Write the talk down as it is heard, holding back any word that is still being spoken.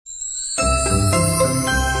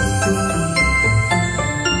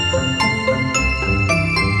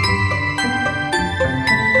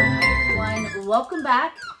welcome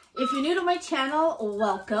back. If you're new to my channel,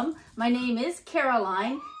 welcome. My name is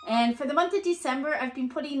Caroline, and for the month of December, I've been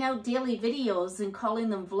putting out daily videos and calling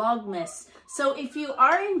them Vlogmas. So if you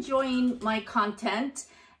are enjoying my content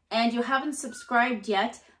and you haven't subscribed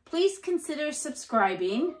yet, please consider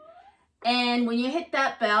subscribing. And when you hit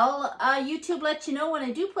that bell, YouTube lets you know when I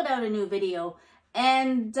do put out a new video.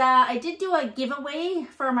 And I did do a giveaway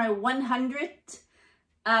for my 100th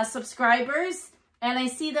subscribers. And I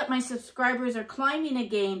see that my subscribers are climbing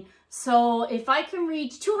again. So if I can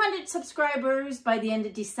reach 200 subscribers by the end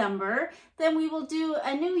of December, then we will do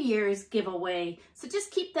a New Year's giveaway. So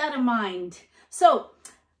just keep that in mind. So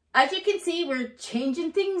as you can see, we're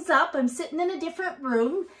changing things up. I'm sitting in a different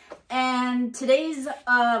room. And today's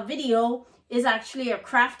video is actually a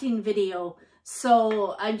crafting video.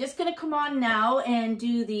 So I'm just going to come on now and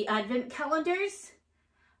do the advent calendars.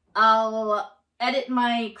 I'll edit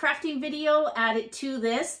my crafting video, add it to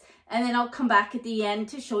this, and then I'll come back at the end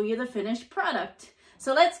to show you the finished product.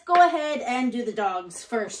 So let's go ahead and do the dogs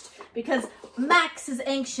first, because Max is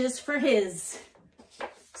anxious for his.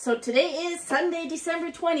 So today is Sunday,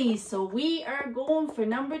 December 20, so we are going for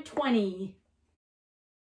number 20.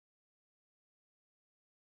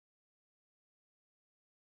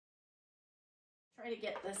 Try to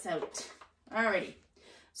get this out. Alrighty,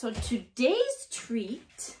 so today's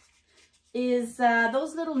treat is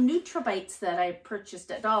those little NutriBites that I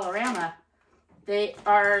purchased at Dollarama. They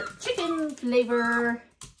are chicken flavor.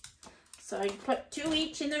 So I put 2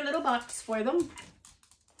 each in their little box for them.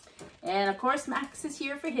 And of course, Max is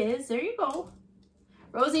here for his. There you go.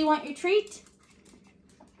 Rosie, want your treat?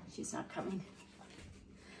 She's not coming.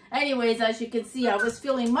 Anyways, as you can see, I was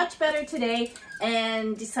feeling much better today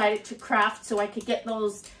and decided to craft so I could get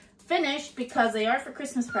those finished because they are for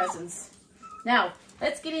Christmas presents. Now,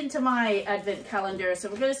 let's get into my advent calendar. So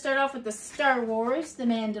we're going to start off with the Star Wars, The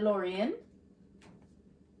Mandalorian.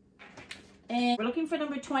 And we're looking for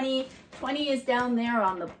number 20. 20 is down there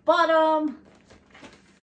on the bottom.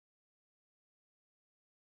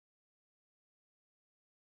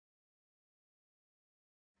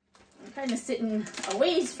 I'm kind of sitting a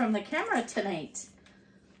ways from the camera tonight.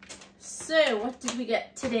 So what did we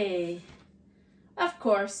get today? Of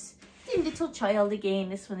course, the little child again.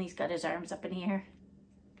 This one, he's got his arms up in the air.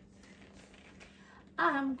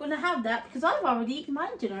 I'm going to have that because I've already eaten my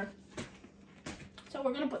dinner. So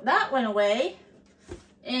we're going to put that one away.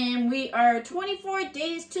 And we are 24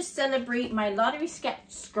 days to celebrate my lottery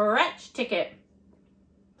scratch ticket.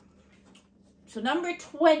 So number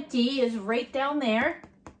 20 is right down there.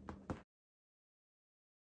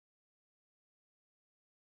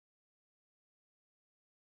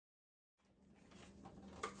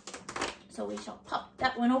 So we shall pop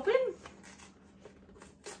that one open.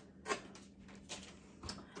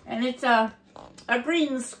 And it's a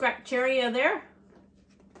green scratch area there.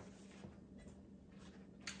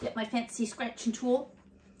 Get my fancy scratching tool,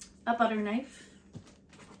 a butter knife.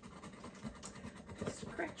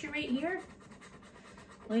 Scratch it right here.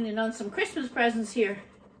 Leaning on some Christmas presents here.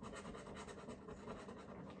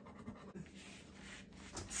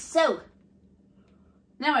 So,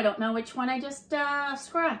 now I don't know which one I just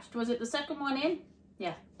scratched. Was it the second one in?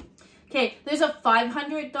 Yeah. Okay, there's a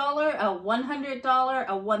 $500, a $100,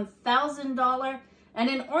 a $1,000, and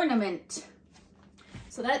an ornament.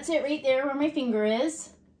 So that's it right there where my finger is.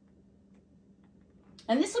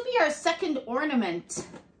 And this will be our second ornament.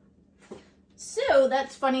 So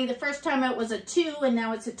that's funny. The first time it was a 2 and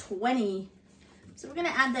now it's a 20. So we're going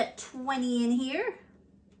to add that 20 in here.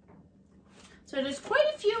 So there's quite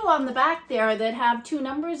a few on the back there that have 2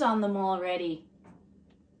 numbers on them already.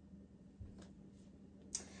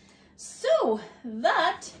 So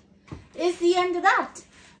that is the end of that.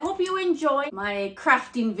 I hope you enjoyed my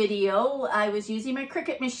crafting video. I was using my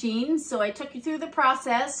Cricut Machine, so I took you through the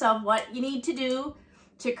process of what you need to do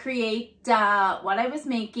to create what I was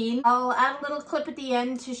making. I'll add a little clip at the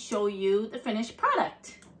end to show you the finished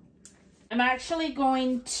product. I'm actually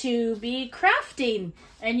going to be crafting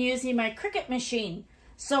and using my Cricut Machine.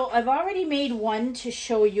 So I've already made one to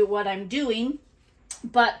show you what I'm doing,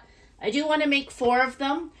 but I do want to make 4 of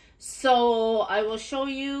them. So I will show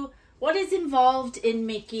you what is involved in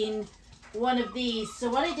making one of these. So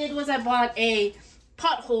what I did was I bought a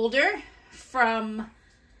pot holder from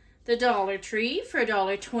the Dollar Tree for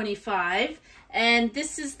 $1.25. And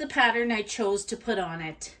this is the pattern I chose to put on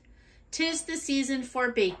it. 'Tis the season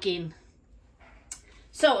for baking.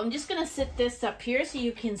 So I'm just going to sit this up here so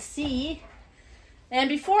you can see. And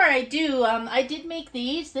before I do, I did make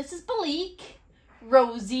these. This is Balik,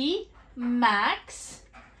 Rosie, Max.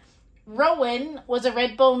 Rowan was a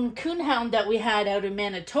red-bone coonhound that we had out in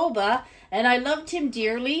Manitoba, and I loved him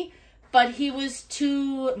dearly, but he was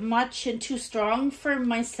too much and too strong for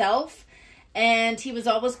myself. And he was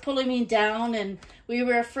always pulling me down, and we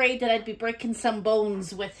were afraid that I'd be breaking some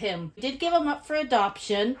bones with him. We did give him up for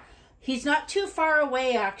adoption. He's not too far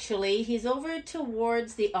away, actually. He's over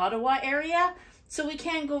towards the Ottawa area, so we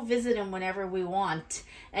can go visit him whenever we want.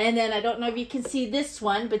 And then I don't know if you can see this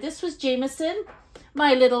one, but this was Jameson,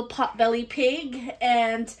 my little potbelly pig,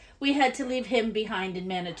 and we had to leave him behind in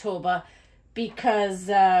Manitoba because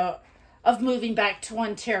of moving back to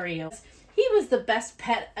Ontario. He was the best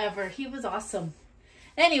pet ever. He was awesome.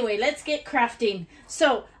 Anyway, let's get crafting.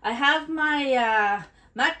 So I have my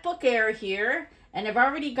MacBook Air here, and I've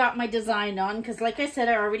already got my design on because, like I said,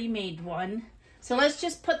 I already made one. So let's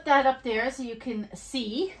just put that up there so you can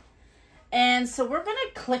see. And so we're going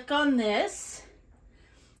to click on this.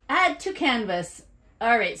 Add to canvas.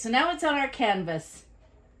 All right, so now it's on our canvas.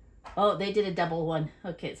 Oh, they did a double one.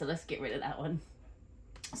 Okay, so let's get rid of that one.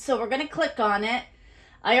 So we're going to click on it.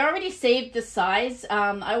 I already saved the size.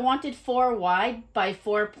 I wanted 4 wide by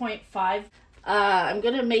 4.5. I'm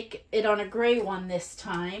going to make it on a gray one this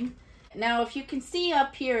time. Now, if you can see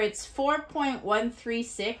up here, it's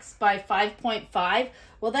 4.136 by 5.5.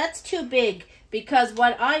 Well, that's too big because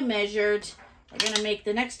what I measured, we're going to make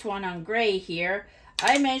the next one on gray here.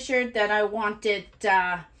 I measured that I wanted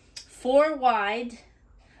 4 wide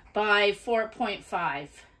by 4.5.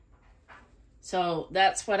 So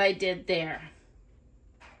that's what I did there.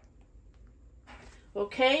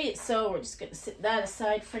 Okay, so we're just going to set that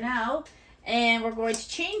aside for now, and we're going to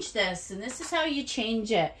change this, and this is how you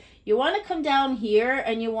change it. You want to come down here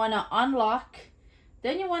and you want to unlock,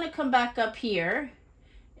 then you want to come back up here,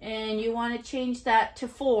 and you want to change that to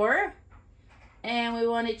 4, and we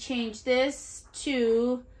want to change this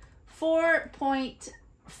to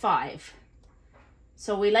 4.5.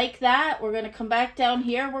 So we like that. We're going to come back down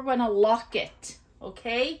here. We're going to lock it,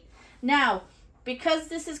 okay? Now, because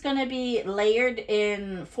this is going to be layered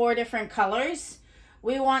in 4 different colors,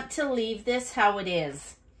 we want to leave this how it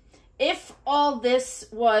is. If all this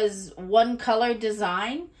was one color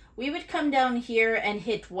design, we would come down here and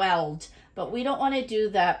hit weld, but we don't want to do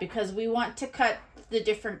that because we want to cut the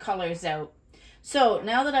different colors out. So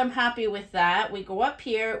now that I'm happy with that, we go up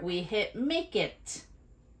here, we hit make it.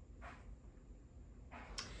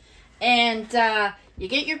 And you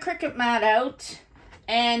get your Cricut mat out,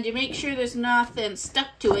 and you make sure there's nothing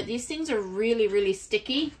stuck to it. These things are really, really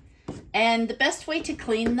sticky. And the best way to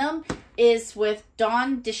clean them is with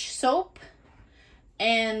Dawn dish soap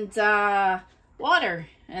and water.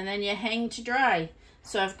 And then you hang to dry.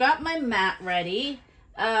 So I've got my mat ready.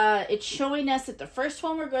 It's showing us that the first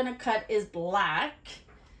one we're going to cut is black.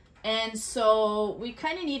 And so we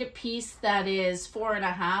kind of need a piece that is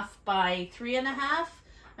 4.5 by 3.5.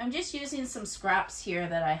 I'm just using some scraps here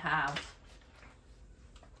that I have.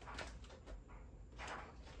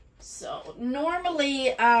 So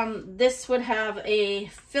normally this would have a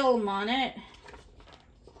film on it,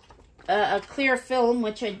 a clear film,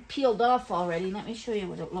 which I peeled off already. Let me show you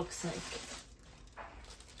what it looks like.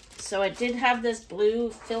 So it did have this blue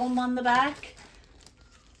film on the back.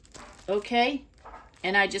 Okay,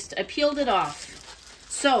 and I peeled it off.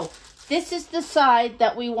 So this is the side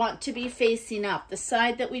that we want to be facing up, the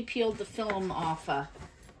side that we peeled the film off of.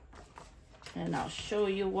 And I'll show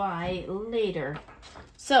you why later.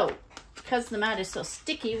 So, because the mat is so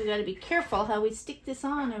sticky, we got to be careful how we stick this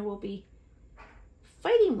on or we'll be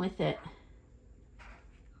fighting with it.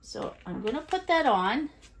 So I'm going to put that on.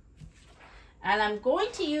 And I'm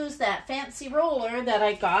going to use that fancy roller that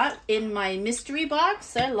I got in my mystery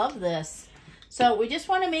box. I love this. So we just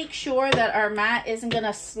want to make sure that our mat isn't going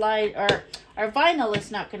to slide, or our vinyl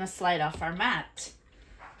is not going to slide off our mat.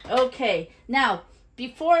 Okay, now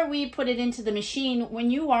before we put it into the machine, when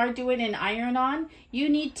you are doing an iron-on, you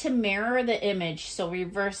need to mirror the image, so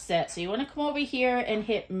reverse it. So you want to come over here and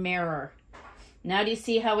hit mirror. Now do you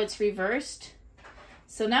see how it's reversed?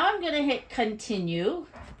 So now I'm going to hit continue.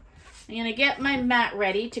 I'm going to get my mat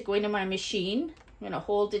ready to go into my machine. I'm going to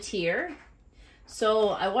hold it here. So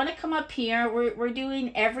I want to come up here. We're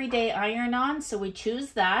doing everyday iron-on, so we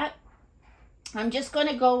choose that. I'm just going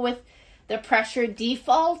to go with the pressure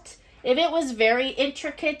default. If it was very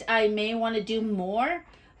intricate, I may want to do more,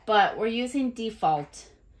 but we're using default.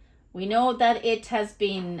 We know that it has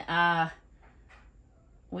been,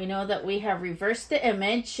 we know that we have reversed the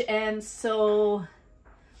image, and so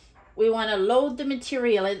we want to load the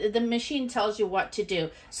material. The machine tells you what to do.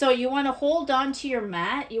 So you want to hold on to your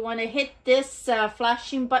mat. You want to hit this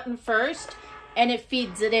flashing button first, and it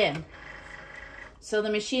feeds it in. So the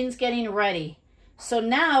machine's getting ready. So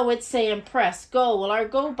now it's saying press go. Well, our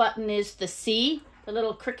go button is the C, the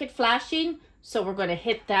little Cricut flashing. So we're going to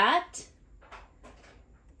hit that.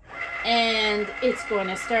 And it's going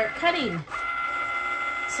to start cutting.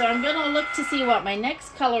 So I'm going to look to see what my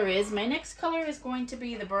next color is. My next color is going to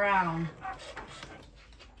be the brown.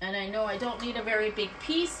 And I know I don't need a very big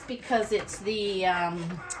piece because it's the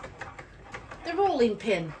rolling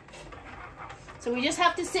pin. So we just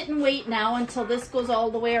have to sit and wait now until this goes all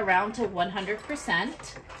the way around to 100%.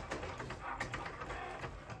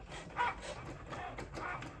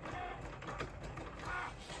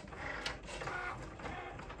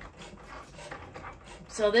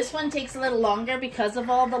 So this one takes a little longer because of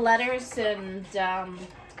all the letters and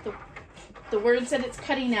the words that it's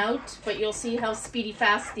cutting out, but you'll see how speedy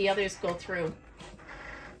fast the others go through.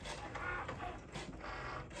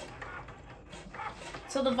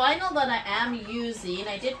 So the vinyl that I am using,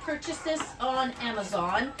 I did purchase this on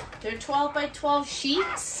Amazon. They're 12 by 12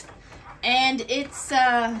 sheets, and it's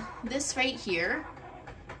this right here.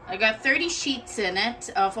 I got 30 sheets in it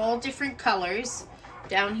of all different colors.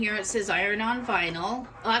 Down here it says iron on vinyl.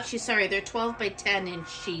 Oh, actually, sorry, they're 12 by 10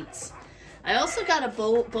 inch sheets. I also got a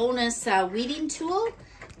bonus weeding tool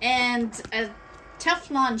and a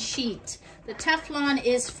Teflon sheet. The Teflon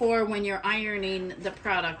is for when you're ironing the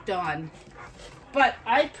product on. But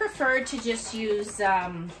I prefer to just use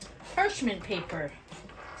parchment paper.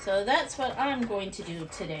 So that's what I'm going to do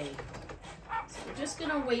today. So we're just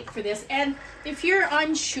going to wait for this. And if you're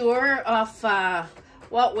unsure of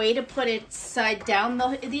what way to put it side down,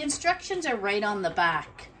 the instructions are right on the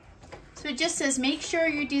back. So it just says, make sure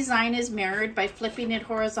your design is mirrored by flipping it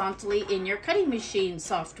horizontally in your cutting machine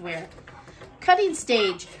software. Cutting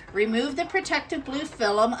stage, remove the protective blue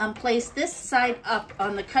film and place this side up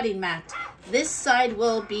on the cutting mat. This side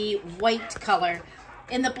will be white color.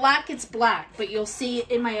 In the black, it's black, but you'll see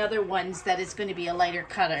in my other ones that it's going to be a lighter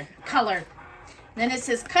color. Then it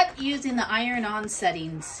says, cut using the iron-on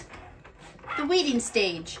settings. The weeding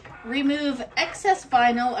stage, remove excess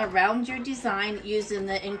vinyl around your design using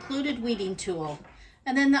the included weeding tool.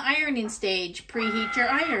 And then the ironing stage, preheat your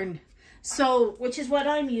iron. So, which is what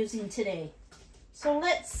I'm using today. So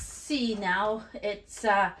let's see now, it's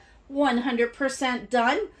 100%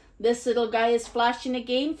 done. This little guy is flashing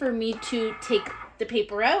again for me to take the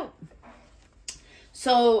paper out.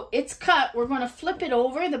 So it's cut. We're going to flip it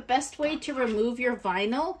over. The best way to remove your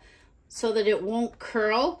vinyl so that it won't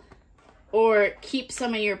curl or keep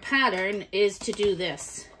some of your pattern is to do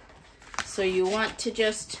this. So you want to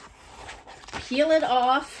just peel it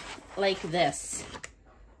off like this.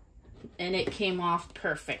 And it came off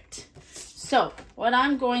perfect. So what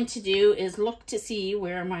I'm going to do is look to see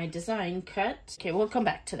where my design cut. Okay, we'll come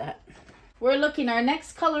back to that. We're looking, our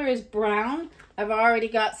next color is brown. I've already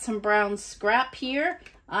got some brown scrap here.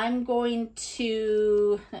 I'm going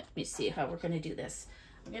to, let me see how we're going to do this.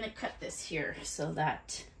 I'm going to cut this here so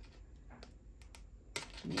that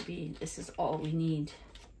maybe this is all we need.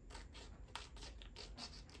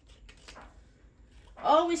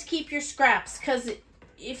 Always keep your scraps, because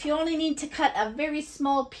if you only need to cut a very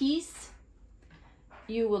small piece,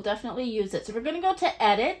 you will definitely use it. So we're going to go to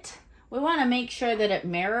edit. We want to make sure that it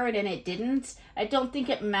mirrored, and it didn't. I don't think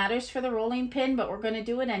it matters for the rolling pin, but we're going to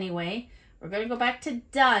do it anyway. We're going to go back to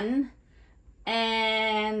done,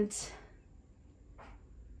 and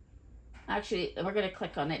actually we're going to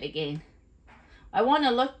click on it again. I want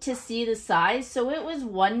to look to see the size. So it was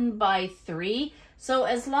 1 by 3. So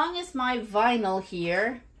as long as my vinyl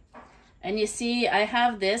here, and you see I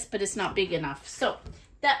have this, but it's not big enough. So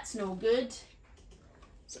that's no good.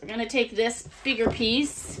 So we're going to take this bigger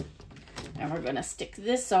piece and we're going to stick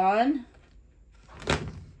this on.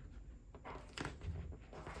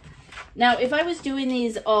 Now, if I was doing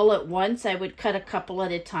these all at once, I would cut a couple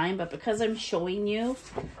at a time, but because I'm showing you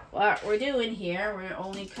what we're doing here, we're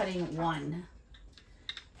only cutting one.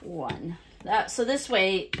 So this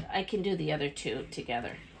way I can do the other two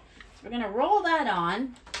together. So we're going to roll that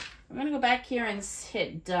on. We're going to go back here and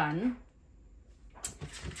hit done.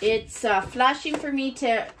 It's flashing for me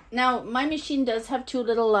to, now my machine does have two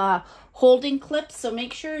little holding clips, so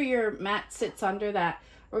make sure your mat sits under that.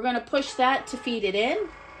 We're going to push that to feed it in.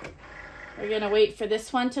 We're going to wait for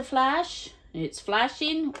this one to flash. It's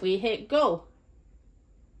flashing. We hit go.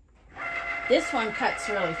 This one cuts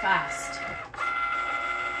really fast.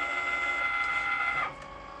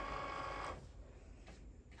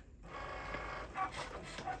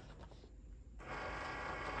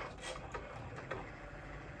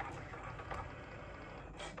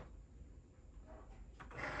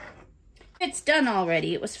 It's done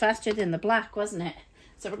already. It was faster than the black, wasn't it?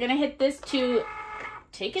 So we're going to hit this to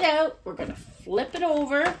take it out. We're going to flip it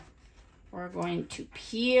over. We're going to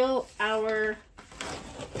peel our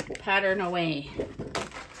pattern away.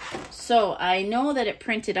 So So I know that it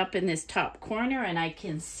printed up in this top corner and I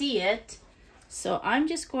can see it. So I'm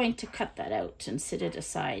just going to cut that out and set it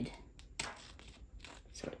aside.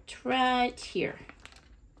 So it's right here.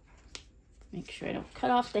 Make sure I don't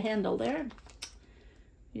cut off the handle there.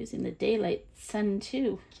 Using the daylight sun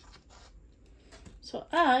too. So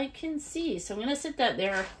I can see. So I'm going to sit that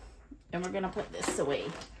there and we're going to put this away.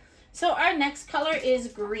 So our next color is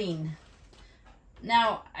green.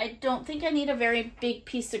 Now, I don't think I need a very big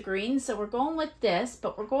piece of green, so we're going with this,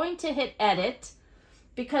 but we're going to hit edit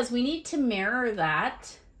because we need to mirror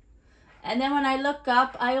that. And then when I look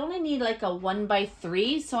up, I only need like a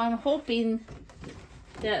 1x3, so I'm hoping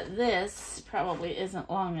that this probably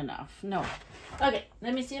isn't long enough. No. Okay,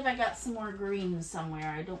 let me see if I got some more green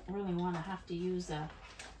somewhere. I don't really want to have to use a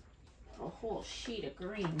whole sheet of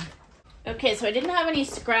green. Okay, so I didn't have any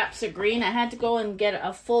scraps of green. I had to go and get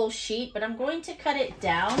a full sheet, but I'm going to cut it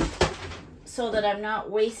down so that I'm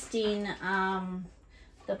not wasting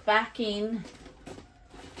the backing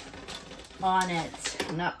on it.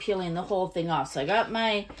 I'm not peeling the whole thing off. So I got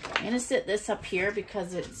I'm going to sit this up here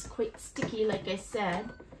because it's quite sticky, like I said.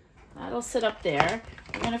 That'll sit up there.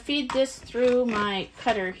 I'm going to feed this through my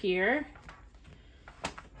cutter here.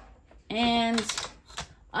 And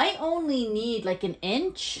I only need like an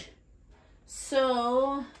inch.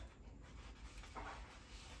 So,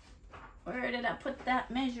 where did I put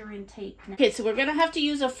that measuring tape? Okay, so we're going to have to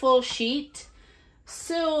use a full sheet.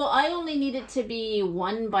 So, I only need it to be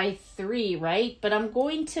 1x3, right? But I'm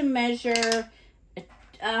going to measure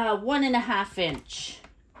 1.5 inch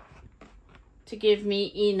to give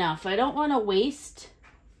me enough. I don't want to waste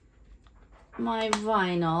my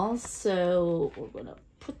vinyl, so we're going to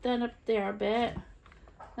put that up there a bit.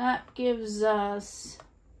 That gives us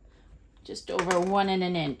just over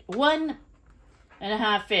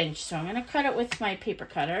 1.5 inch. So I'm going to cut it with my paper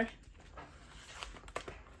cutter.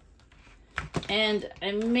 And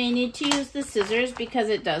I may need to use the scissors because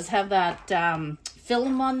it does have that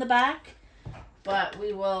film on the back. But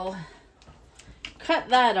we will cut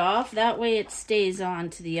that off. That way it stays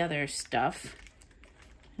on to the other stuff.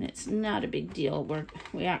 And it's not a big deal.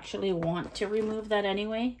 We actually want to remove that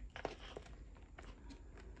anyway.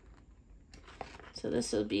 So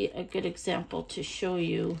this will be a good example to show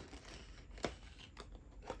you.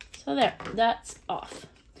 So there, that's off.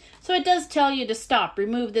 So it does tell you to stop,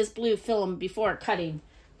 remove this blue film before cutting,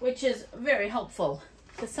 which is very helpful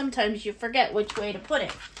because sometimes you forget which way to put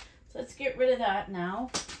it. So let's get rid of that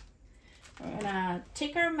now. We're gonna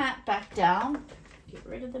take our mat back down, get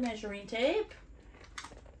rid of the measuring tape.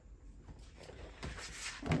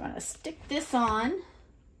 We're gonna stick this on.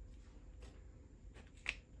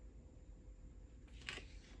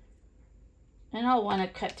 And I'll want to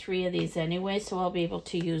cut 3 of these anyway, so I'll be able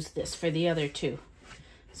to use this for the other 2.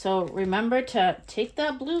 So remember to take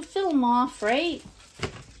that blue film off, right?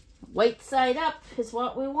 White side up is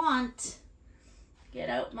what we want. Get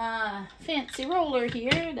out my fancy roller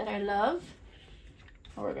here that I love.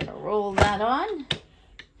 We're going to roll that on.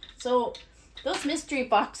 So those mystery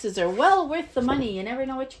boxes are well worth the money. You never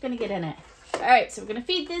know what you're going to get in it. All right, so we're going to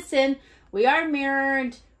feed this in. We are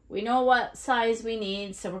mirrored. We know what size we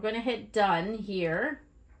need, so we're going to hit done here.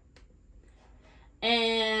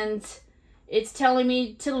 And it's telling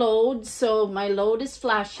me to load, so my load is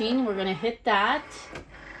flashing. We're going to hit that.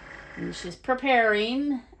 And she's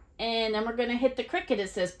preparing. And then we're going to hit the Cricut. It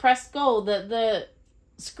says press go. The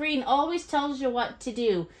screen always tells you what to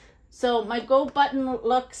do. So my go button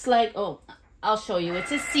looks like, oh, I'll show you.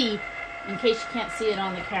 It's a C in case you can't see it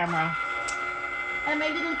on the camera. And my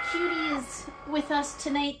little cutie is with us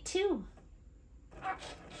tonight too.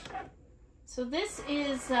 So this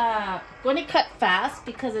is going to cut fast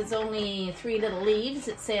because it's only 3 little leaves.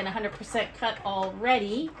 It's saying 100% cut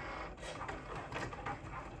already.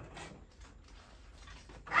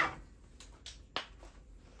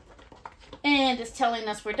 And it's telling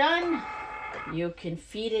us we're done. You can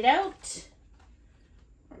feed it out.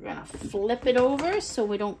 We're going to flip it over so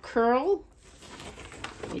we don't curl.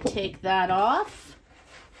 We take that off.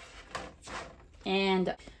 And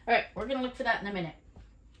all right, we're gonna look for that in a minute.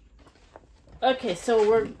 Okay,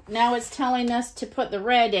 so now it's telling us to put the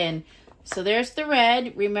red in. So there's the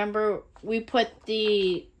red. Remember, we put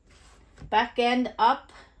the back end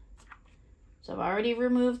up. So I've already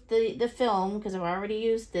removed the film because I've already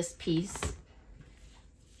used this piece.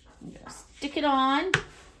 I'm gonna stick it on.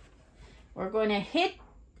 We're going to hit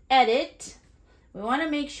edit. We want to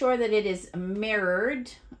make sure that it is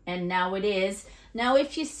mirrored, and now it is. Now,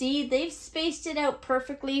 if you see, they've spaced it out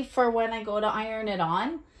perfectly for when I go to iron it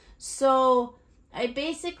on. So I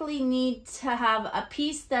basically need to have a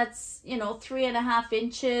piece that's, 3.5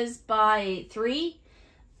 inches by 3.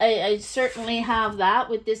 I certainly have that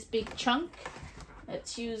with this big chunk.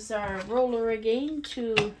 Let's use our roller again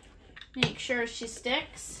to make sure she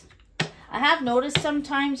sticks. I have noticed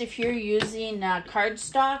sometimes if you're using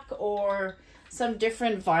cardstock or some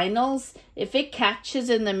different vinyls, if it catches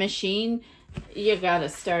in the machine, you gotta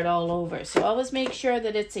start all over. So always make sure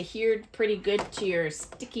that it's adhered pretty good to your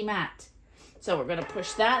sticky mat. So we're gonna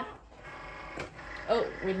push that. Oh,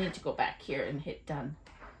 we need to go back here and hit done.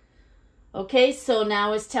 Okay, so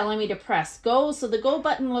now it's telling me to press go. So the go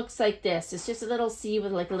button looks like this. It's just a little C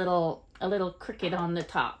with like a little Cricut on the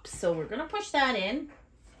top. So we're gonna push that in.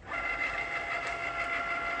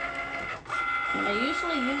 And I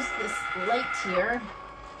usually use this light here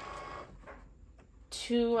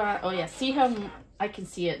to, oh yeah, see how I can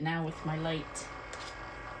see it now with my light.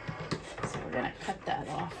 So we're gonna cut that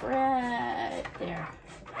off right there.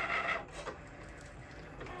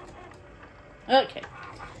 Okay.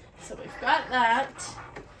 So we've got that,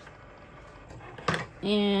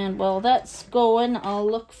 and while that's going, I'll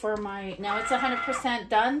look for my, now it's 100%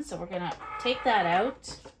 done, so we're gonna take that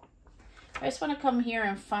out. I just want to come here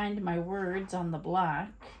and find my words on the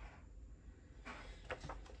black.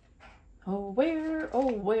 Oh, where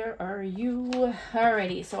are you?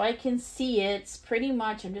 Alrighty, so I can see it's pretty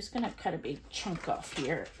much, I'm just gonna cut a big chunk off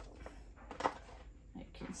here. I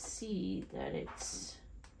can see that it's,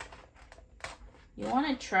 you want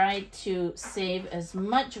to try to save as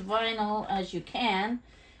much vinyl as you can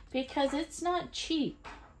because it's not cheap.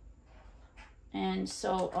 And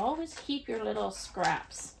so always keep your little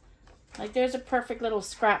scraps. Like there's a perfect little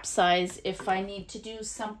scrap size if I need to do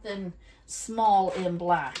something small in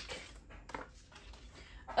black.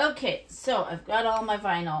 Okay, so I've got all my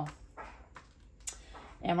vinyl.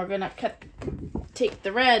 And we're going to take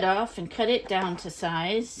the red off and cut it down to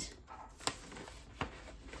size.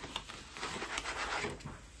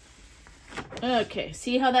 Okay,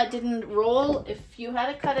 see how that didn't roll? If you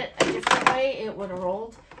had to cut it a different way, it would have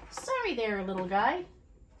rolled. Sorry there, little guy.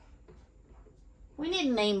 We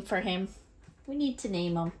need a name for him. We need to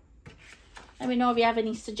name him. Let me know if you have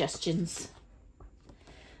any suggestions.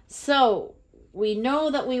 So, we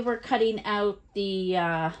know that we were cutting out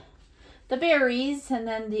the berries and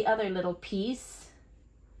then the other little piece.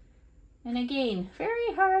 And again,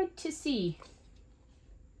 very hard to see.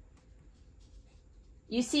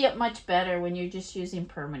 You see it much better when you're just using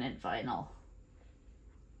permanent vinyl.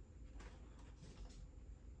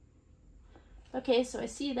 Okay, so I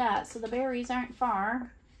see that. So the berries aren't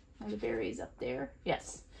far. Are the berries up there?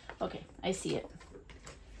 Yes. Okay, I see it.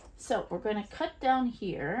 So we're going to cut down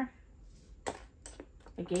here.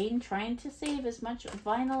 Again, trying to save as much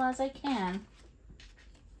vinyl as I can.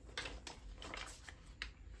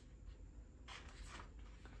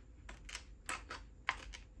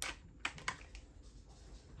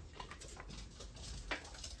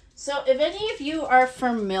 So if any of you are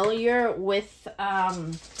familiar with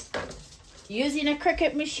using a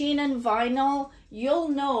Cricut machine and vinyl, you'll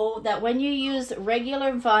know that when you use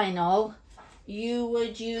regular vinyl, you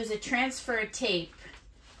would use a transfer tape.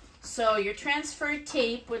 So your transfer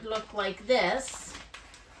tape would look like this.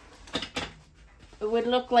 It would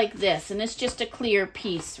look like this, and it's just a clear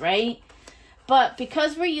piece, right? But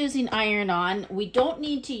because we're using iron-on, we don't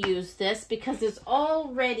need to use this because it's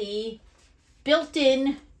already built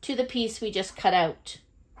in to the piece we just cut out.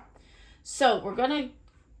 So we're gonna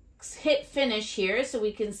hit finish here so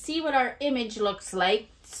we can see what our image looks like.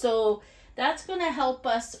 So that's gonna help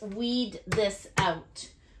us weed this out.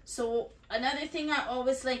 So another thing I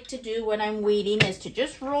always like to do when I'm weeding is to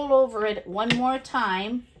just roll over it one more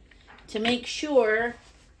time to make sure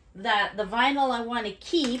that the vinyl I want to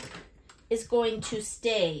keep is going to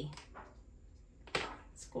stay.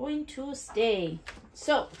 It's going to stay.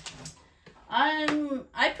 So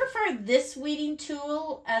I prefer this weeding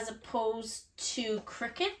tool as opposed to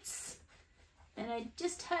Cricut's. And I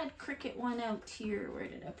just had Cricut one out here. Where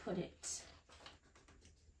did I put it?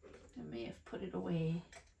 I may have put it away.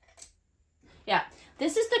 Yeah,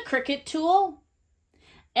 this is the Cricut tool.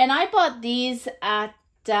 And I bought these at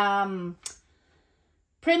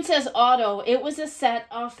Princess Auto. It was a set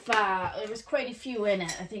of, there was quite a few in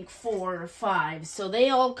it. I think 4 or 5. So they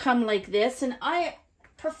all come like this. And I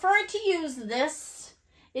prefer to use this.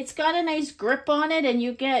 It's got a nice grip on it and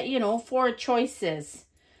you get, you know, 4 choices.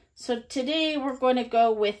 So today we're going to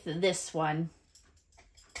go with this one.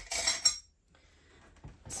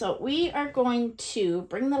 So we are going to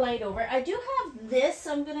bring the light over. I do have this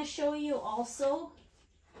I'm going to show you also.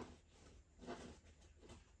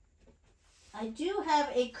 I do have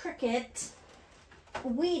a Cricut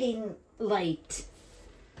weeding light.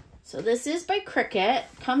 So this is by Cricut.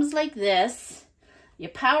 Comes like this. You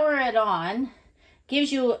power it on.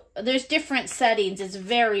 gives you, there's different settings. It's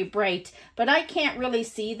very bright, but I can't really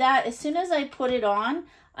see that. As soon as I put it on,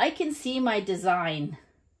 I can see my design.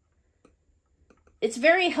 It's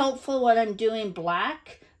very helpful when I'm doing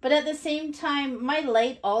black, but at the same time, my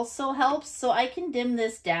light also helps, so I can dim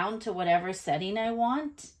this down to whatever setting I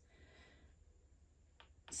want.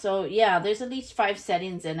 So yeah, there's at least 5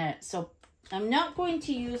 settings in it. So I'm not going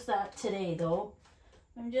to use that today though.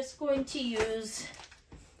 I'm just going to use,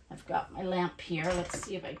 I've got my lamp here. Let's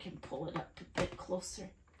see if I can pull it up a bit closer.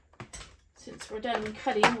 Since we're done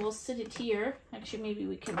cutting, we'll sit it here. Actually, maybe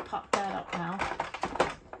we can pop that up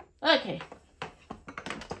now. Okay.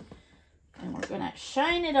 And we're going to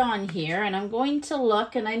shine it on here, and I'm going to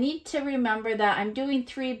look, and I need to remember that I'm doing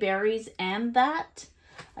 3 berries and that.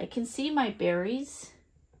 I can see my berries.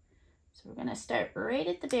 So we're going to start right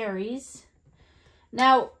at the berries.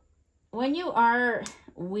 Now, when you are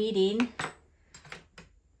weeding,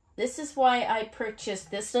 this is why I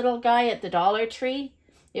purchased this little guy at the Dollar Tree.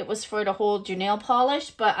 It was for to hold your nail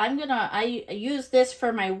polish, but I use this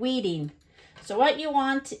for my weeding. So what you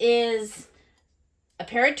want is a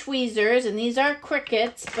pair of tweezers, and these are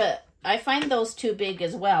Cricuts, but I find those too big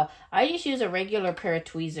as well. I just use a regular pair of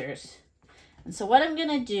tweezers. And so what I'm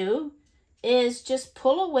going to do is just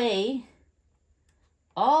pull away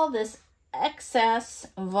all this excess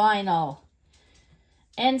vinyl.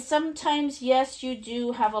 And sometimes, yes, you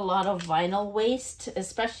do have a lot of vinyl waste,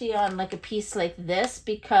 especially on like a piece like this,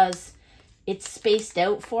 because it's spaced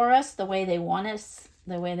out for us the way they want us,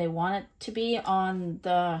 the way they want it to be on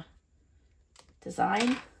the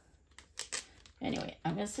design. Anyway,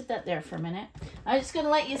 I'm going to sit that there for a minute. I'm just going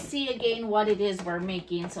to let you see again what it is we're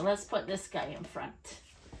making. So let's put this guy in front.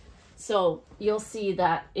 So you'll see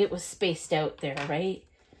that it was spaced out there, right?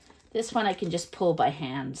 This one I can just pull by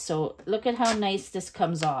hand. So look at how nice this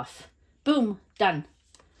comes off. Boom, done.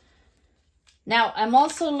 Now I'm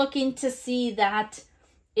also looking to see that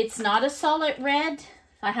it's not a solid red.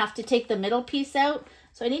 I have to take the middle piece out.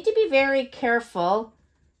 So I need to be very careful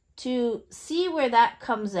to see where that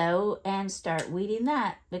comes out and start weeding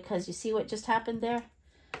that, because you see what just happened there?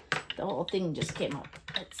 The whole thing just came up.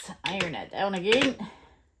 Let's iron it down again.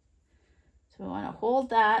 So we want to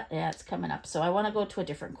hold that. Yeah, it's coming up. So I want to go to a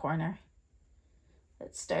different corner.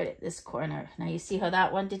 Let's start at this corner. Now you see how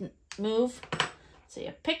that one didn't move? So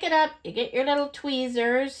you pick it up, you get your little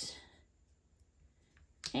tweezers,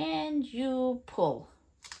 and you pull.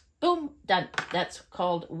 Boom, done. That's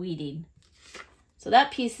called weeding. So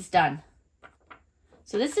that piece is done.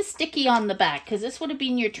 So this is sticky on the back because this would have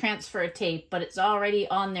been your transfer tape, but it's already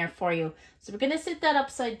on there for you. So we're going to sit that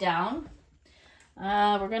upside down.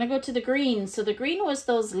 We're going to go to the green. So the green was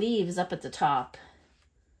those leaves up at the top.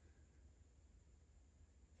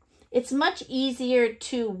 It's much easier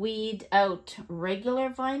to weed out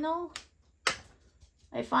regular vinyl,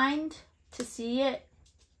 I find, to see it,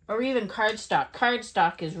 or even cardstock.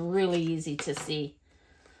 Cardstock is really easy to see.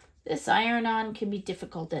 This iron-on can be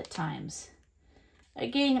difficult at times.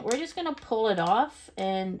 Again, we're just going to pull it off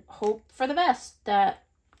and hope for the best that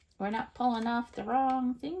we're not pulling off the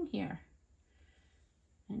wrong thing here.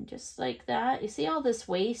 And just like that, you see all this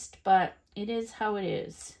waste, but it is how it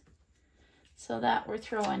is. So that we're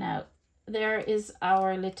throwing out. There is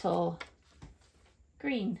our little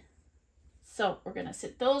green. So we're going to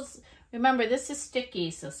sit those. Remember, this is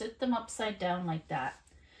sticky, so sit them upside down like that.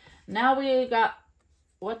 Now we got,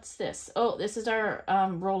 what's this? Oh, this is our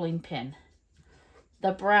rolling pin.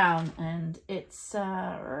 The brown, and it's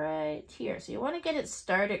right here. So you want to get it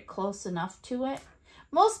started close enough to it.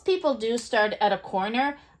 Most people do start at a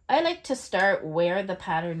corner. I like to start where the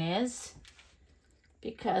pattern is,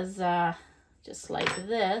 because just like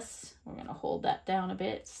this, we're going to hold that down a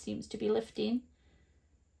bit. It seems to be lifting.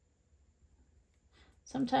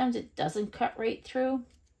 Sometimes it doesn't cut right through,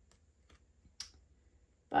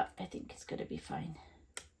 but I think it's going to be fine.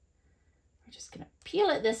 We're just going to peel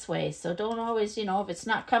it this way. So don't always, you know, if it's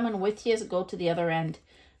not coming with you, go to the other end.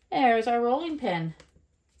 There's our rolling pin.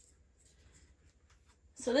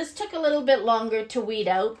 So this took a little bit longer to weed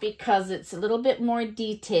out because it's a little bit more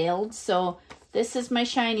detailed. So this is my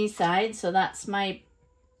shiny side. So that's my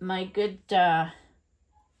good,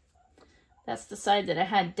 that's the side that I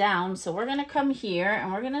had down. So we're going to come here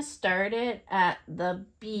and we're going to start it at the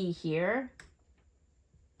B here.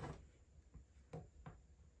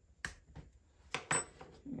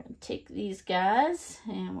 I'm going to take these guys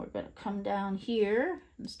and we're going to come down here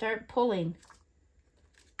and start pulling.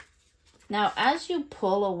 Now, as you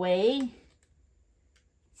pull away,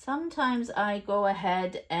 sometimes I go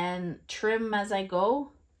ahead and trim as I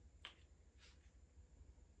go.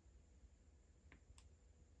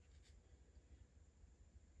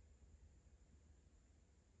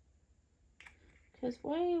 Because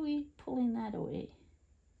why are we pulling that away?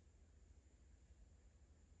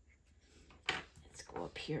 Let's go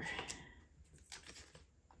up here.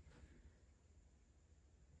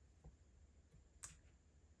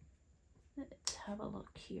 Let's have a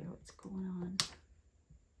look here, what's going on.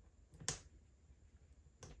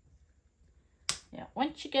 Yeah,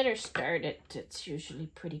 once you get her started, it's usually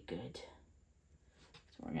pretty good.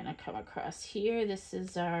 So we're gonna come across here. This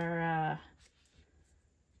is our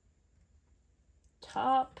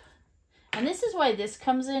top. And this is why this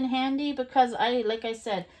comes in handy, because like I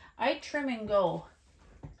said, I trim and go.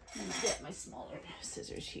 Let me get my smaller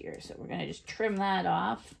scissors here. So we're gonna just trim that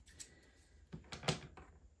off.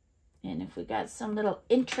 And if we got some little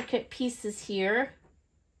intricate pieces here,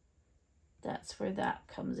 that's where that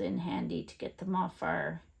comes in handy to get them off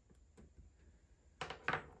our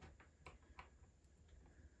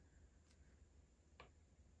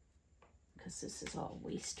because this is all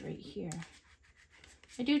waste right here.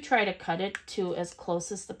 I do try to cut it to as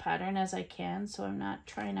close as the pattern as I can, so I'm not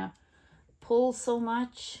trying to pull so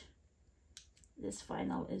much. This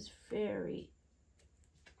vinyl is very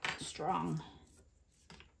strong.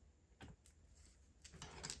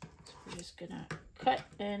 So we're just gonna cut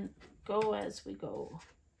and go as we go.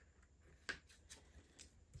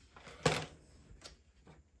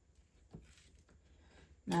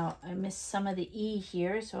 Now I missed some of the E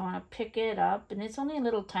here, so I want to pick it up, and it's only a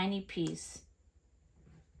little tiny piece.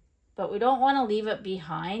 But we don't want to leave it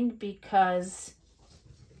behind because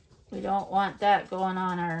we don't want that going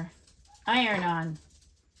on our iron-on.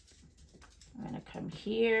 I'm going to come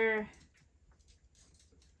here.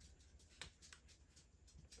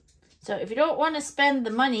 So if you don't want to spend the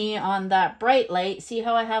money on that bright light, see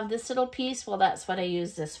how I have this little piece? Well, that's what I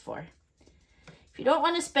use this for. If you don't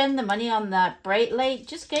want to spend the money on that bright light,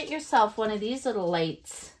 just get yourself one of these little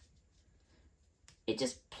lights. It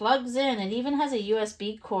just plugs in. It even has a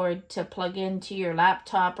USB cord to plug into your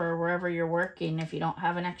laptop or wherever you're working if you don't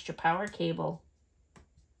have an extra power cable.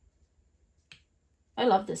 I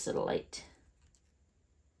love this little light.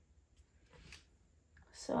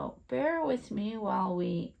 So bear with me while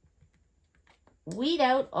we weed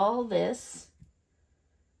out all this.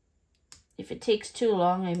 If it takes too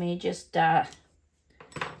long, I may just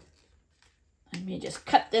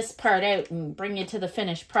cut this part out and bring you to the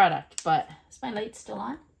finished product. But is my light still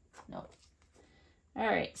on? No. All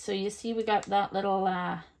right, so you see we got that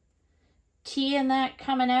little T in that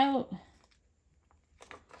coming out.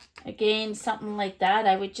 Again, something like that,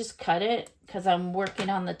 I would just cut it because I'm working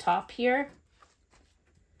on the top here.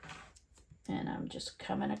 And I'm just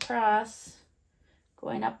coming across,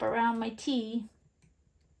 going up around my T.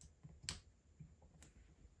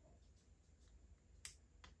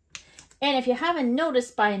 And if you haven't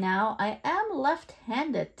noticed by now, I am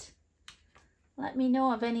left-handed. Let me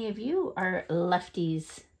know if any of you are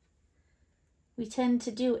lefties. We tend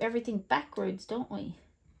to do everything backwards, don't we?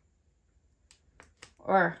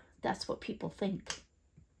 Or that's what people think.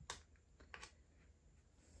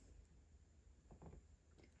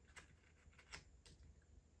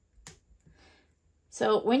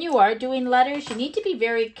 So when you are doing letters, you need to be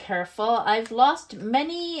very careful. I've lost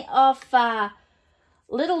many of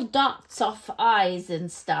little dots off eyes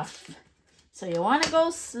and stuff. So you want to go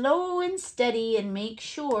slow and steady and make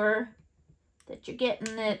sure that you're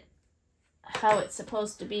getting it how it's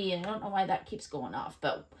supposed to be. I don't know why that keeps going off,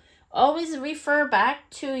 but always refer back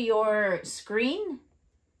to your screen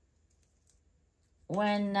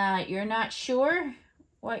when you're not sure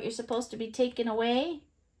what you're supposed to be taking away.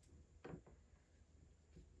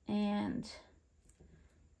 And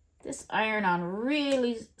this iron-on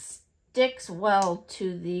really sticks well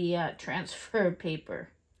to the transfer paper.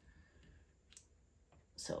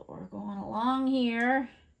 So we're going along here.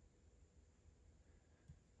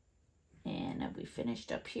 And have we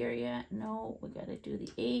finished up here yet? No, we got to do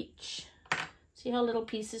the H. See how little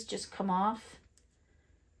pieces just come off?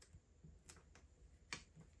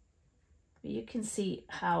 You can see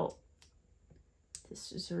how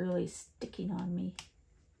this is really sticking on me.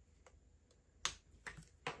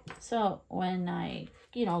 So when I,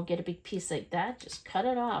 get a big piece like that, just cut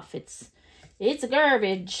it off. It's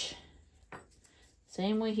garbage.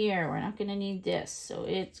 Same way here. We're not going to need this, so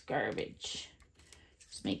it's garbage.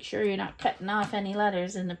 Just make sure you're not cutting off any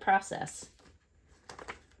letters in the process.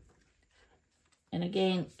 And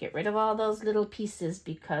again, get rid of all those little pieces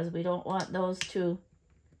because we don't want those to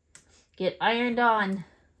get ironed on.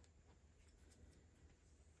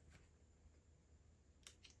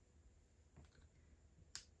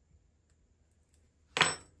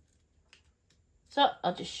 So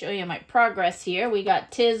I'll just show you my progress here. We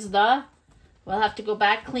got "'Tis the" We'll have to go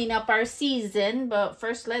back, clean up our season, but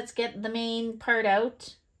first let's get the main part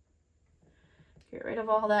out. Get rid of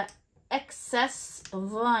all that excess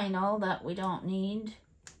vinyl that we don't need.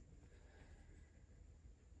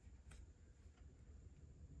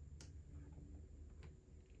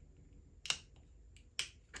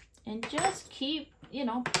 And just keep, you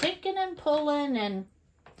know, picking and pulling. And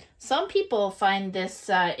some people find this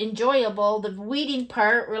enjoyable, the weeding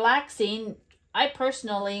part, relaxing. I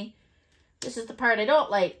personally, this is the part I don't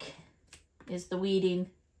like, is the weeding.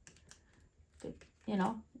 But, you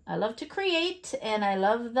know, I love to create and I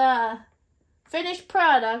love the finished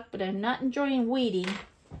product, but I'm not enjoying weeding.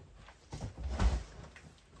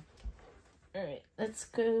 All right, let's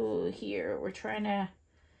go here. We're trying to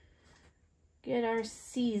get our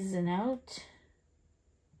season out.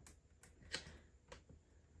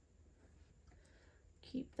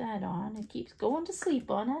 Keep that on. It keeps going to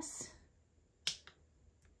sleep on us.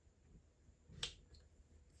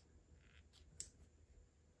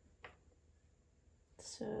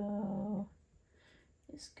 So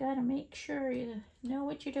just gotta make sure you know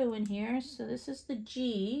what you're doing here. So this is the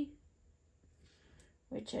G,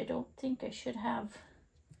 which I don't think I should have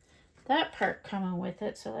that part coming with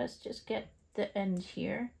it. So let's just get the end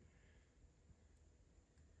here.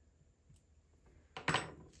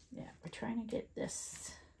 Yeah, we're trying to get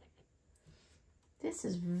this. This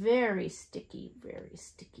is very sticky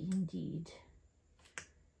indeed.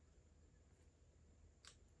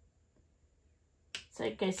 It's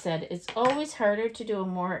like I said, it's always harder to do a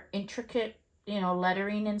more intricate, you know,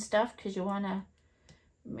 lettering and stuff, because you want to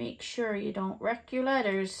make sure you don't wreck your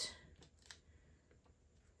letters.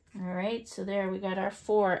 All right, so there we got our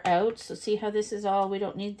 4 out. So see how this is all, we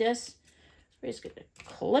don't need this. We're just going to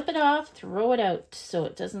clip it off, throw it out so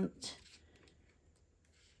it doesn't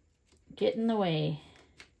get in the way.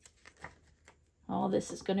 All this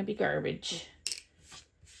is going to be garbage.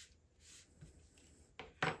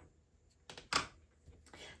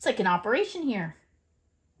 It's like an operation here.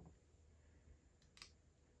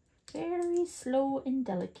 Very slow and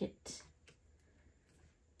delicate.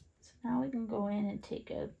 So now we can go in and take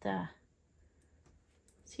out the,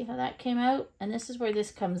 see how that came out? And this is where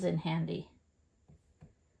this comes in handy.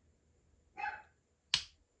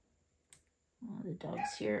 Oh, the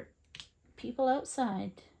dog's here. People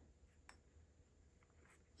outside.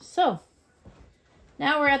 So,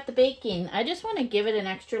 now we're at the baking. I just want to give it an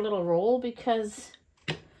extra little roll because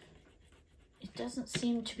it doesn't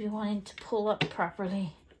seem to be wanting to pull up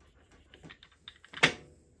properly.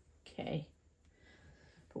 Okay.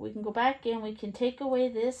 But we can go back in. We can take away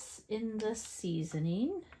this in the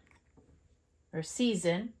seasoning. Or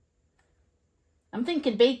season. I'm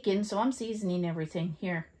thinking bacon, so I'm seasoning everything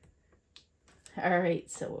here. Alright,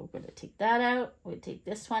 so we're going to take that out. We'll take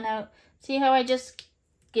this one out. See how I just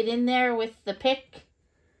get in there with the pick?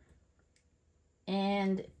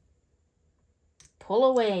 And pull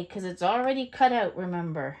away, because it's already cut out,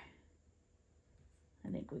 remember. I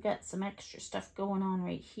think we got some extra stuff going on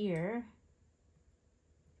right here.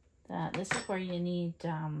 This is where you need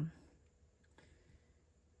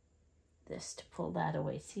this to pull that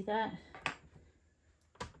away. See that?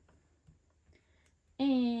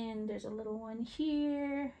 And there's a little one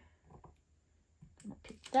here. I'm gonna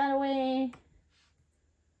pick that away.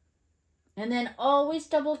 And then always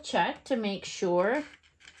double check to make sure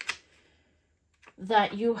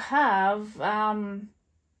that you have,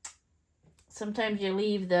 sometimes you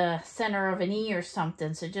leave the center of an E or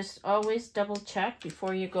something. So just always double check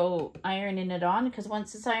before you go ironing it on, because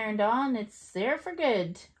once it's ironed on, it's there for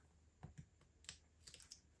good.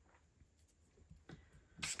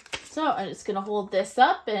 So I'm just going to hold this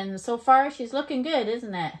up, and so far she's looking good,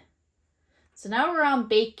 isn't it? So now we're on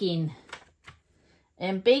baking.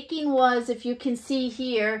 And baking was, if you can see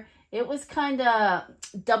here, it was kind of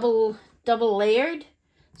double layered.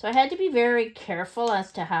 So I had to be very careful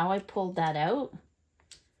as to how I pulled that out.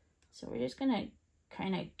 So we're just going to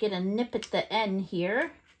kind of get a nip at the end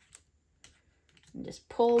here. And just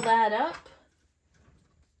pull that up.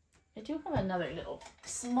 I do have another little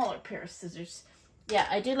smaller pair of scissors. Yeah,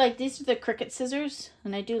 I do like, these are the Cricut scissors,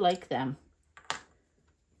 and I do like them.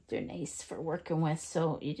 They're nice for working with.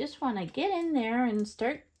 So you just want to get in there and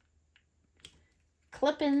start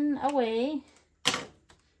clipping away.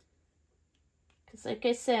 Because like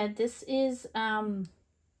I said, this is double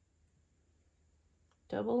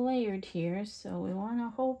layered here. So we want to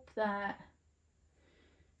hope that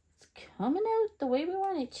it's coming out the way we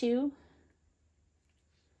want it to.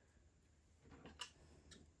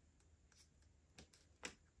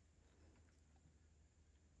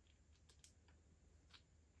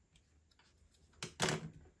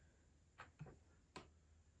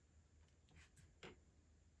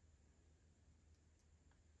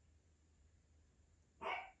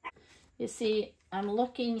 You see, I'm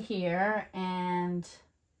looking here and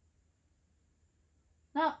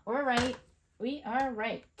no, we're right. We are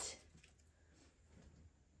right.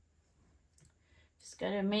 Just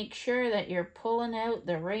got to make sure that you're pulling out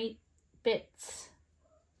the right bits.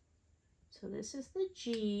 So this is the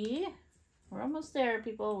G. We're almost there,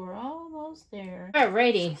 people. We're almost there.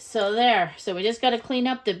 Alrighty, so there. So we just got to clean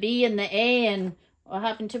up the B and the A, and what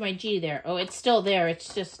happened to my G there? Oh, it's still there.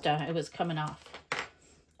 It's just, it was coming off.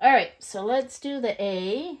 All right, so let's do the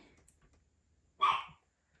A.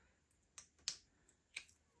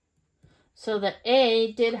 So the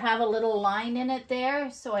A did have a little line in it there,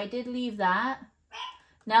 so I did leave that.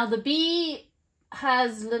 Now the B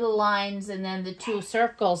has little lines and then the 2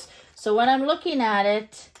 circles. So when I'm looking at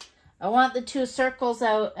it, I want the 2 circles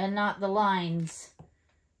out and not the lines.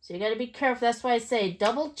 So you got to be careful. That's why I say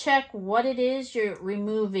double check what it is you're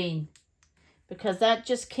removing. Because that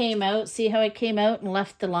just came out. See how it came out and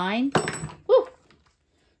left the line? Woo!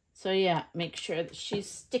 So yeah, make sure that she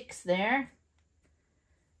sticks there.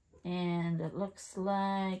 And it looks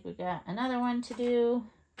like we got another one to do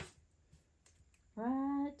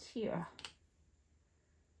right here.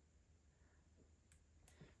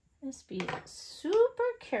 Just be super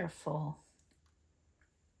careful.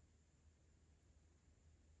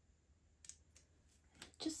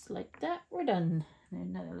 Just like that, we're done.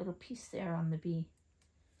 And another little piece there on the B.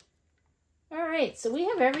 All right, so we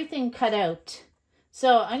have everything cut out.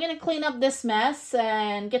 So I'm going to clean up this mess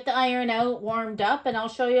and get the iron out, warmed up, and I'll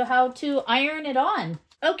show you how to iron it on.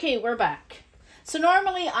 Okay, we're back. So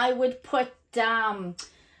normally I would put a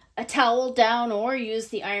towel down or use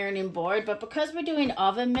the ironing board, but because we're doing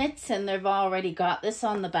oven mitts and they've already got this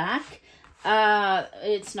on the back,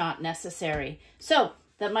 it's not necessary. So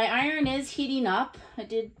that my iron is heating up. I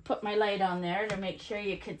did put my light on there to make sure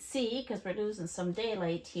you could see because we're losing some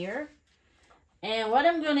daylight here. And what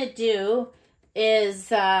I'm going to do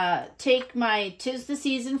is take my 'Tis the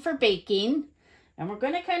Season for Baking, and we're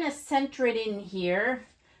going to kind of center it in here.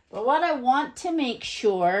 But what I want to make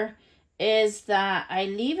sure is that I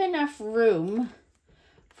leave enough room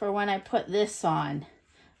for when I put this on.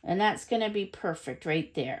 And that's going to be perfect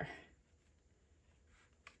right there.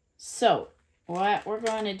 So what we're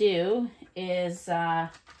going to do is,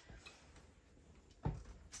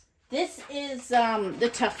 this is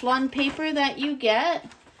the Teflon paper that you get.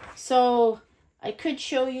 So I could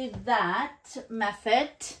show you that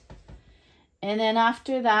method. And then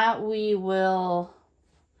after that, we will,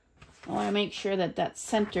 I want to make sure that that's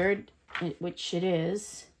centered, which it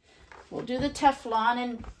is. We'll do the Teflon,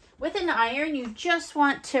 and with an iron, you just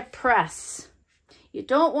want to press. You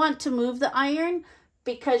don't want to move the iron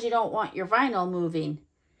because you don't want your vinyl moving.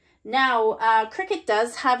 Now, Cricut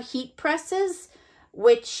does have heat presses,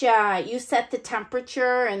 which you set the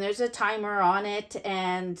temperature and there's a timer on it,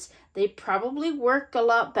 and they probably work a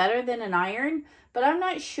lot better than an iron, but I'm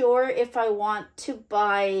not sure if I want to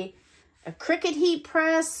buy a Cricut heat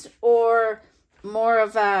press or more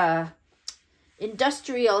of a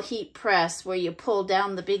industrial heat press where you pull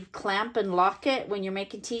down the big clamp and lock it when you're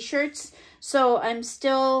making t-shirts. So I'm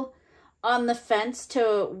still on the fence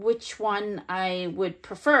to which one I would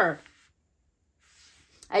prefer.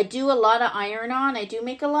 I do a lot of iron on. I do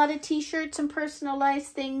make a lot of t-shirts and personalized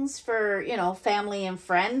things for, you know, family and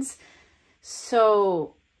friends.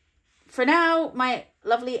 So for now, my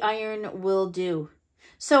lovely iron will do.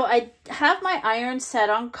 So I have my iron set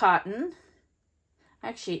on cotton.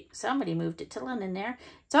 Actually, somebody moved it to linen there.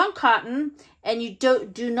 It's on cotton, and you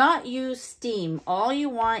do not use steam. All you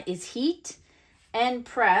want is heat and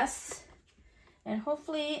press. And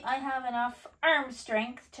hopefully I have enough arm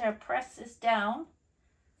strength to press this down.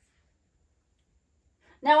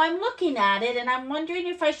 Now I'm looking at it and I'm wondering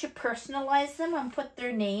if I should personalize them and put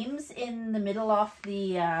their names in the middle of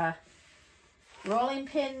the rolling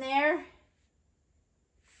pin there.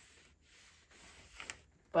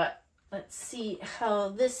 But let's see how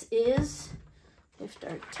this is. Lift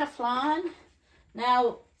our Teflon.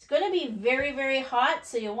 Now it's going to be very, very hot,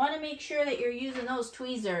 so you want to make sure that you're using those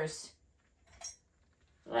tweezers.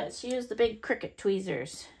 Let's use the big Cricut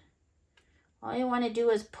tweezers. All you want to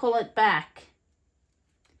do is pull it back.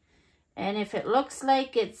 And if it looks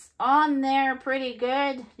like it's on there pretty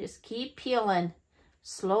good, just keep peeling.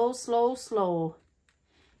 Slow, slow, slow.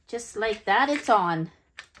 Just like that, it's on.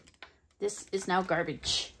 This is now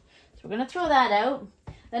garbage. So we're going to throw that out.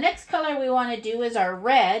 The next color we want to do is our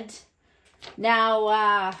red.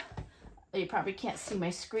 Now, you probably can't see my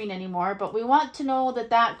screen anymore, but we want to know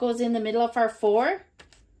that that goes in the middle of our 4.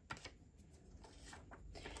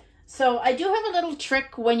 So I do have a little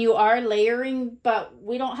trick when you are layering, but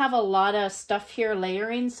we don't have a lot of stuff here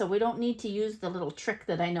layering, so we don't need to use the little trick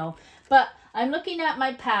that I know. But I'm looking at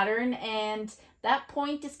my pattern, and that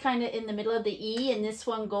point is kind of in the middle of the E, and this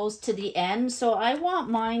one goes to the end. So I want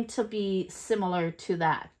mine to be similar to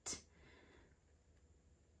that.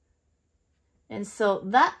 And so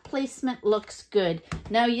that placement looks good.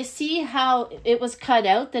 Now you see how it was cut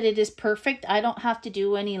out, that it is perfect. I don't have to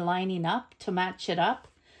do any lining up to match it up.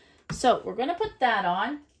 So we're going to put that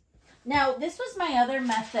on. Now this was my other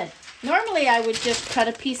method. Normally I would just cut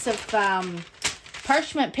a piece of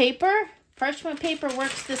parchment paper. Parchment paper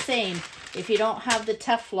works the same if you don't have the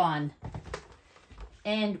Teflon.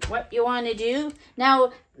 And what you want to do,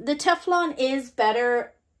 now the Teflon is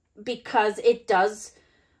better because it does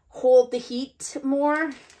hold the heat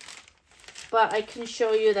more, but I can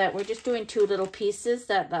show you that we're just doing 2 little pieces,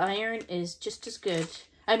 that the iron is just as good.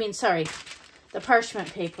 I mean, sorry, the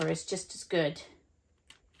parchment paper is just as good.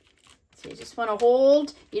 So you just want to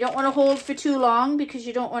hold. You don't want to hold for too long because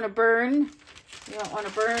you don't want to burn. You don't want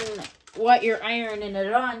to burn what you're ironing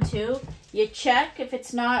it onto. You check. If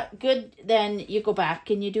it's not good, then you go back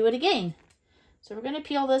and you do it again. So we're going to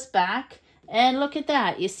peel this back, and look at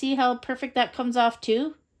that. You see how perfect that comes off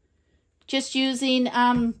too? Just using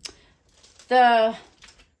the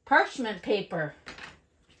parchment paper.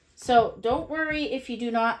 So don't worry if you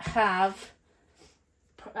do not have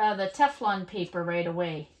the Teflon paper right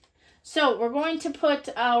away. So we're going to put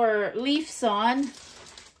our leaves on,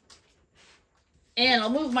 and I'll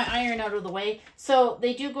move my iron out of the way. So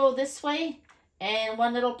they do go this way, and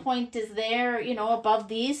one little point is there, you know, above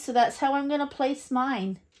these. So that's how I'm going to place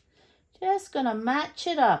mine. Just going to match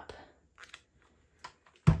it up.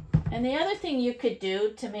 And the other thing you could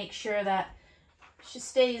do to make sure that she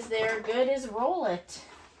stays there good is roll it.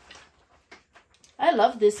 I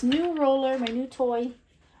love this new roller, my new toy.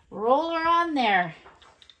 Roller on there.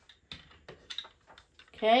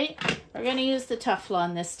 Okay, we're going to use the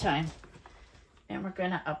Teflon this time. And we're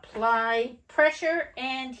going to apply pressure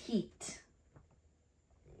and heat.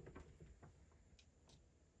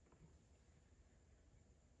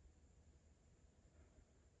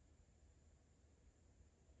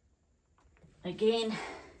 Again,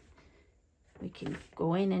 we can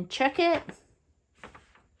go in and check it.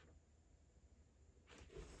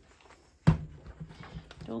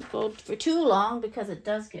 Don't go for too long because it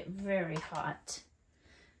does get very hot.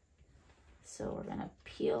 So we're going to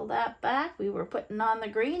peel that back. We were putting on the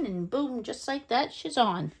green, and boom, just like that, she's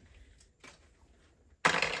on.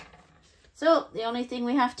 So the only thing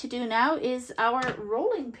we have to do now is our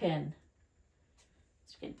rolling pin.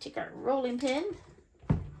 So we're going to take our rolling pin.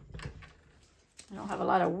 I don't have a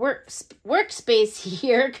lot of workspace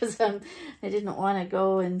here because I didn't want to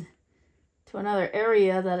go into another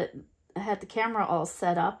area that I had the camera all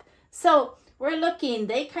set up. So we're looking,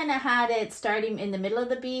 they kind of had it starting in the middle of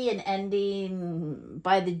the B and ending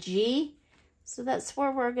by the G. So that's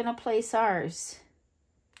where we're going to place ours.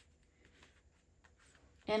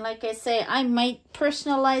 And like I say, I might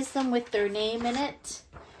personalize them with their name in it.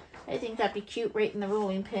 I think that'd be cute right in the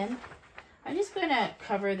rolling pin. I'm just going to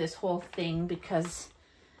cover this whole thing because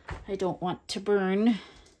I don't want to burn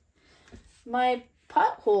my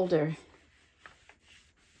pot holder.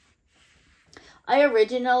 I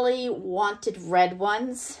originally wanted red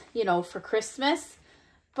ones, you know, for Christmas,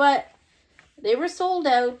 but they were sold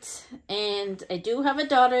out, and I do have a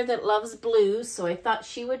daughter that loves blue, so I thought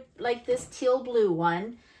she would like this teal blue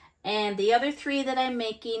one, and the other 3 that I'm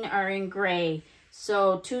making are in gray.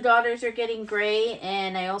 So 2 daughters are getting gray,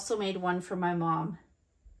 and I also made one for my mom.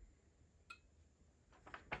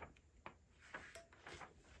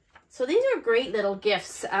 So these are great little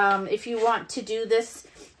gifts if you want to do this,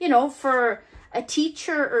 you know, for a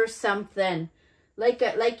teacher or something.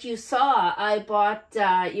 Like you saw, I bought,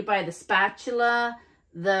 you buy the spatula,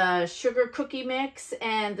 the sugar cookie mix,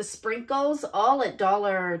 and the sprinkles, all at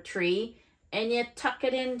Dollar Tree, and you tuck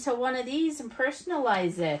it into one of these and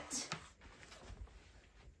personalize it.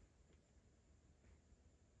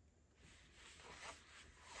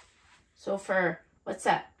 So for, what's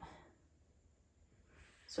that?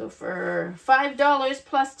 So for $5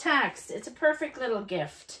 plus tax, it's a perfect little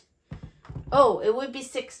gift. Oh, it would be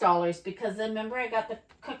 $6 because then remember I got the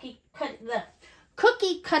cookie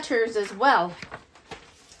cutters as well.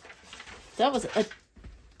 That was a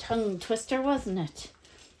tongue twister, wasn't it?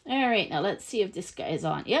 All right, now let's see if this guy is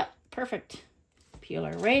on. Yep, perfect. Peel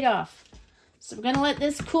her right off. So we're gonna let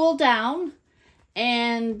this cool down.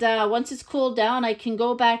 And once it's cooled down, I can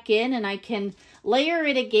go back in and I can layer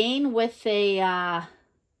it again with a,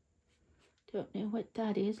 Don't know what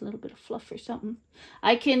that is. A little bit of fluff or something.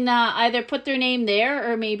 I can either put their name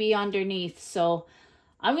there or maybe underneath. So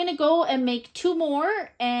I'm going to go and make 2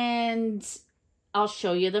 more and I'll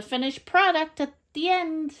show you the finished product at the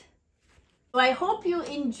end. So I hope you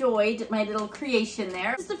enjoyed my little creation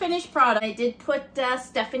there. This is the finished product. I did put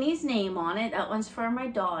Stephanie's name on it. That one's for my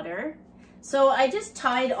daughter. So I just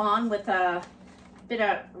tied on with a bit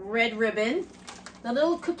of red ribbon. The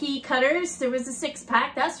little cookie cutters, there was a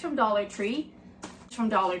 6-pack. That's from Dollar Tree. It's from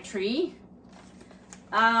Dollar Tree.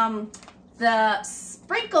 The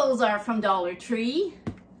sprinkles are from Dollar Tree.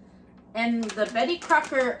 And the Betty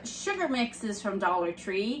Crocker sugar mix is from Dollar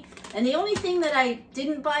Tree. And the only thing that I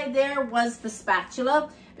didn't buy there was the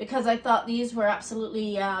spatula, because I thought these were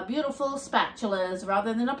absolutely beautiful spatulas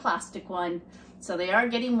rather than a plastic one. So they are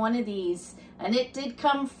getting one of these. And it did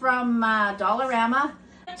come from Dollarama.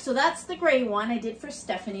 So that's the gray one I did for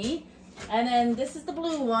Stephanie. And then this is the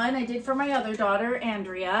blue one I did for my other daughter,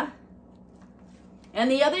 Andrea. And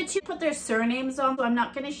the other 2 put their surnames on, so I'm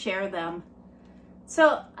not going to share them.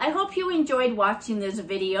 So I hope you enjoyed watching this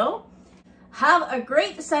video. Have a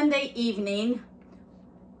great Sunday evening.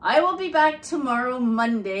 I will be back tomorrow,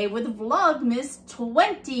 Monday, with Vlogmas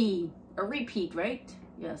 20. A repeat, right?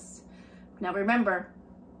 Yes. Now remember,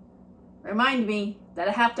 remind me that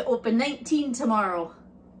I have to open 19 tomorrow.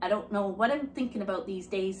 I don't know what I'm thinking about these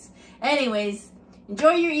days. Anyways,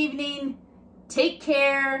 enjoy your evening. Take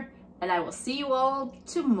care. And I will see you all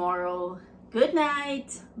tomorrow. Good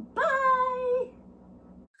night. Bye.